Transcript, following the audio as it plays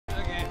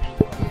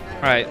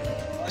Alright.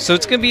 So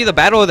it's gonna be the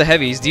battle of the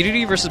heavies,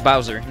 DDD versus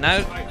Bowser.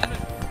 Now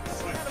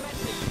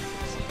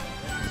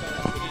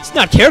it's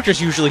not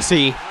characters you usually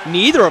see.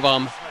 Neither of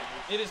them.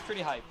 it is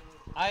pretty hype.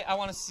 I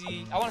want to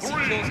see kills and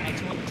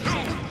 200%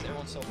 because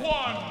everyone's so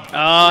bad.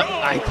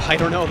 I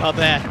don't know about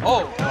that.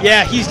 Oh.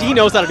 Yeah, he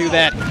knows how to do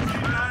that.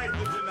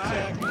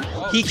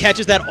 He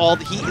catches that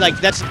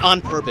that's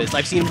on purpose.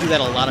 I've seen him do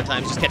that a lot of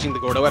times, just catching the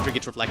Gordo after it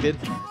gets reflected.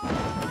 Oh,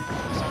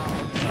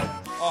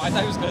 I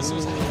thought he was gonna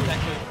suicide that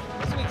quick.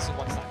 Let's make it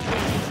one stop.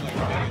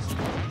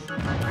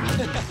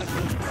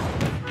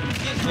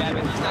 He's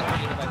jabbing, he's not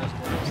getting hit by those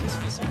Gordos. His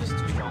physical is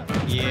too strong.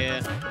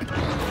 Yeah.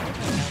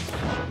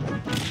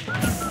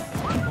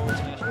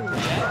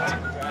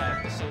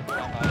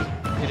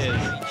 It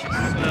is.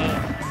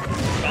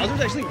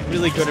 Bowser's actually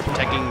really good at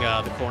protecting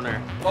the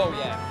corner. Oh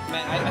yeah,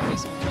 man, I think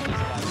some of these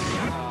guys,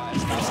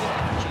 as fast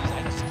as cheese,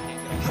 I just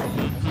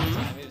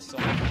can't get it so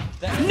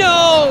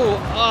No!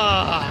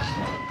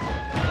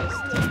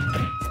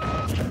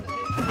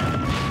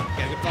 Got a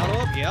good follow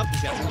up. Yep,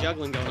 he's got some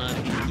juggling going on.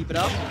 Keep it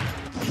up.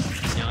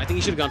 No, I think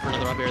he should have gone for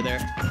another up air there.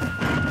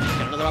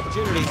 Got another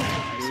opportunity.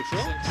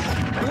 Neutral.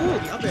 Ooh,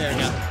 the up air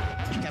got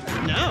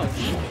no.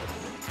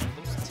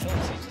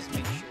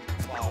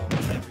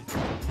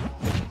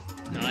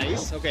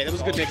 Nice. Okay, that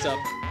was a good mix-up.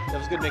 That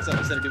was a good mix-up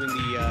instead of doing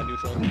the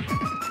neutral.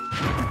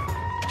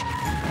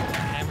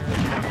 Hammer.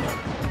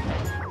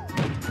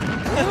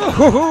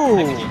 Oh,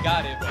 I think he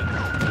got it, but...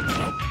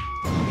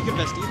 He could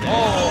have SD'd there.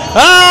 Oh!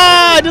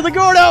 Ah! To the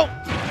Gordo!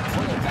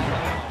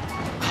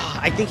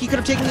 I think he could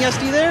have taken the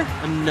SD there?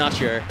 I'm not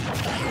sure.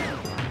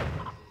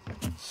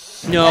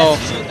 No,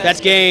 that's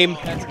game.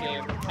 That's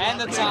game. And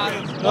the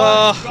time.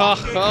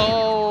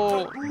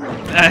 Oh.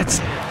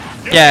 That's...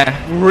 Yeah,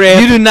 rip.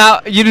 You do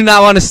not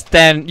want to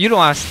stand. You don't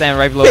want to stand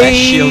right below that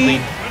shielding.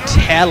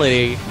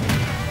 Fatality.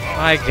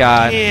 My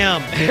God.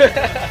 Damn.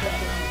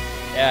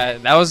 Yeah,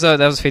 that was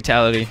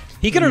fatality.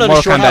 He could have done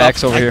a short hop.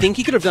 X over here. I think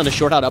he could have done a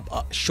short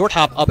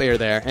hop up air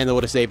there, and that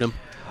would have saved him.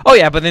 Oh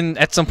yeah, but then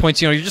at some points,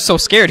 you're just so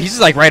scared. He's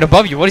just like right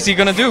above you. What is he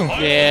gonna do?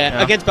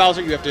 Yeah, against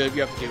Bowser, you have to do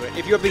it.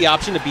 If you have the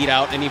option to beat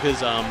out any of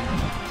his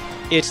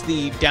it's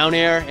the down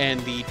air and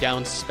the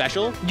down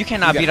special. You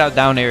cannot beat out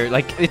down air.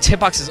 Like, its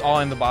hitbox is all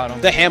in the bottom.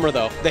 The hammer,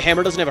 though. The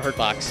hammer doesn't have a hurt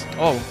box.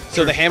 Oh.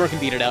 So the hammer can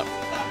beat it out.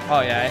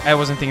 Oh, yeah. I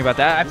wasn't thinking about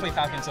that. I play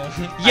Falcon, so...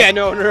 Yeah,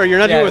 no, you're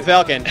not doing it with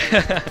Falcon.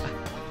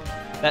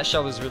 That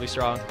shell is really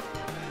strong.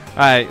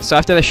 Alright, so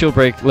after that shield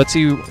break, let's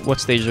see what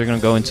stage they're going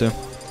to go into.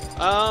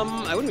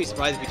 I wouldn't be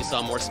surprised if we just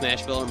saw more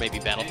Smashville or maybe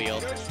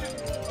Battlefield.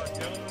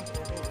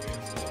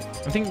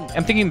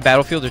 I'm thinking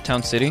Battlefield or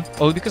Town City.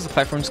 Oh, because the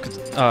platforms could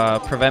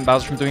prevent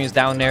Bowser from doing his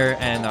down air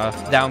and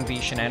down B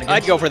shenanigans.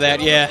 I'd go for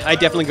that, yeah.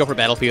 I'd definitely go for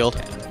Battlefield.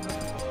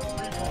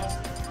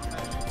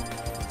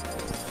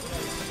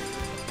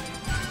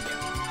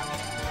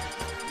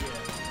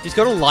 Just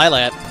go to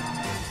Lilat.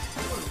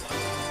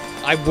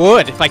 I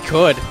would, if I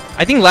could.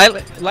 I think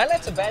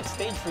Lilat's a bad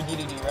stage for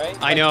DDD, right?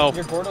 I know.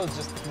 Your Gordos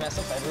just mess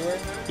up everywhere.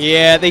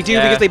 Yeah, they do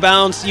because they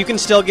bounce. You can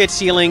still get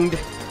ceilinged.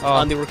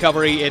 On the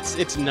recovery,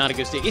 it's not a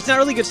good stage. It's not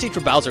really a good stage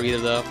for Bowser either,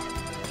 though.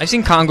 I've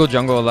seen Congo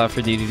jungle a lot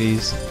for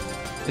DDDs.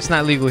 It's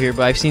not legal here,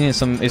 but I've seen it in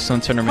some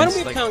tournaments. Why don't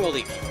we have Congo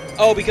legal?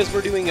 Oh, because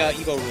we're doing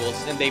Evo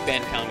rules, and they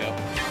banned Congo.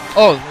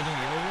 Oh, we're doing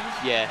Evo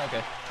rules? Yeah.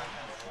 Okay.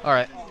 All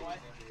right.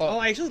 Oh,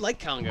 I actually like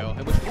Congo.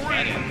 I wish we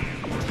had it.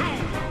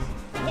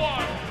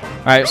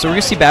 All right, so we're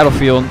gonna see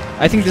Battlefield.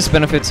 I think this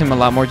benefits him a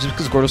lot more, just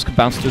because Gordos could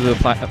bounce through the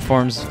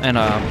platforms and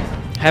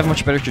have a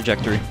much better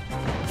trajectory.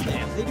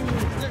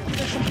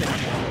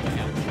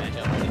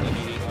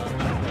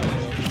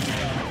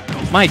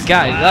 My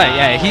God,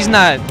 yeah, he's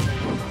not...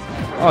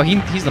 Oh,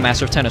 he's the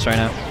master of tennis right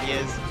now. He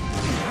is.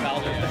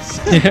 Bowser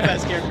is the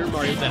best character in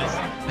Mario Tennis.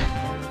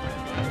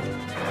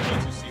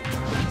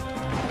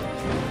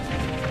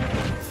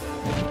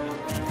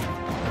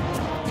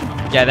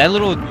 Yeah, that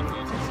little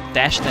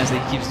dash dance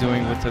that he keeps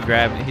doing with the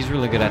grab, he's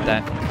really good at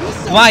that.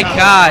 My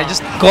God,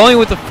 just going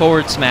with the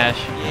forward smash.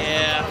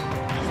 Yeah.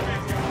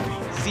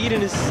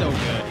 Zeden is so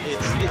good.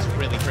 It's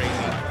really crazy.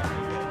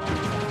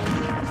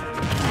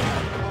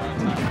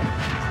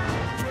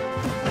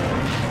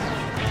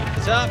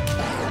 Up.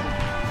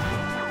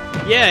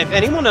 Yeah, if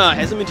anyone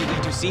hasn't been to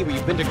E2C, but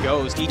you've been to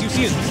Ghost,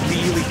 E2C is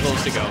really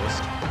close to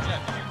Ghost.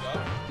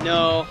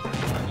 No.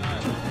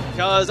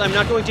 Because I'm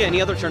not going to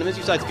any other tournaments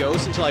besides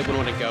Ghost until I win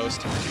one at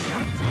Ghost.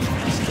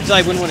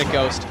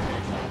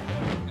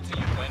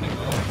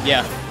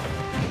 Yeah.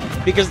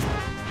 Because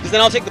then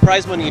I'll take the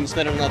prize money and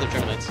spend it on other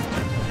tournaments.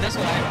 That's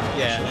what I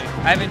yeah.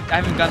 I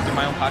haven't gone through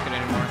my own pocket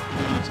anymore.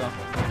 So.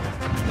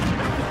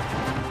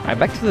 Alright,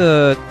 back to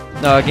the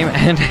game at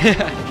hand.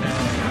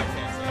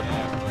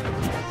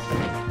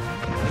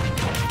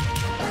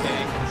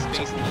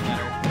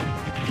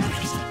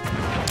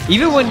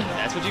 Even when...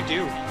 That's what you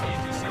do.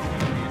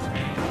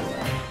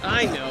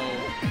 I know.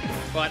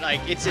 But,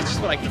 like, it's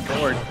just what I can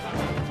afford.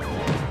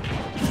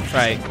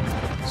 Right.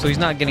 So he's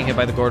not getting hit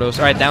by the Gordos.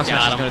 Alright, down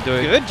smash is going to do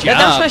it. Good job. Yeah,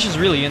 down smash is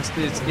really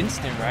instant,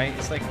 right?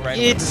 It's like right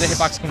when the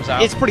hitbox comes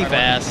out. It's pretty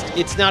fast.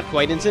 It's not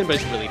quite instant, but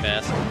it's really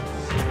fast.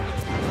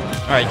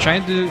 Alright,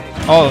 trying to do...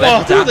 Oh,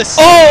 that's through down. the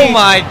Oh city.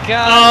 my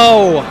god!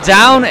 Oh!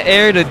 Down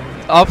air to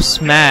up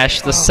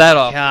smash, the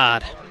setup.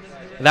 God.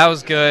 That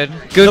was good.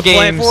 Good The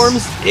games.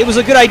 platforms, it was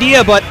a good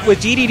idea, but with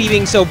DDD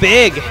being so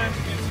big.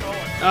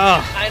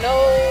 Ugh. I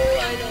know.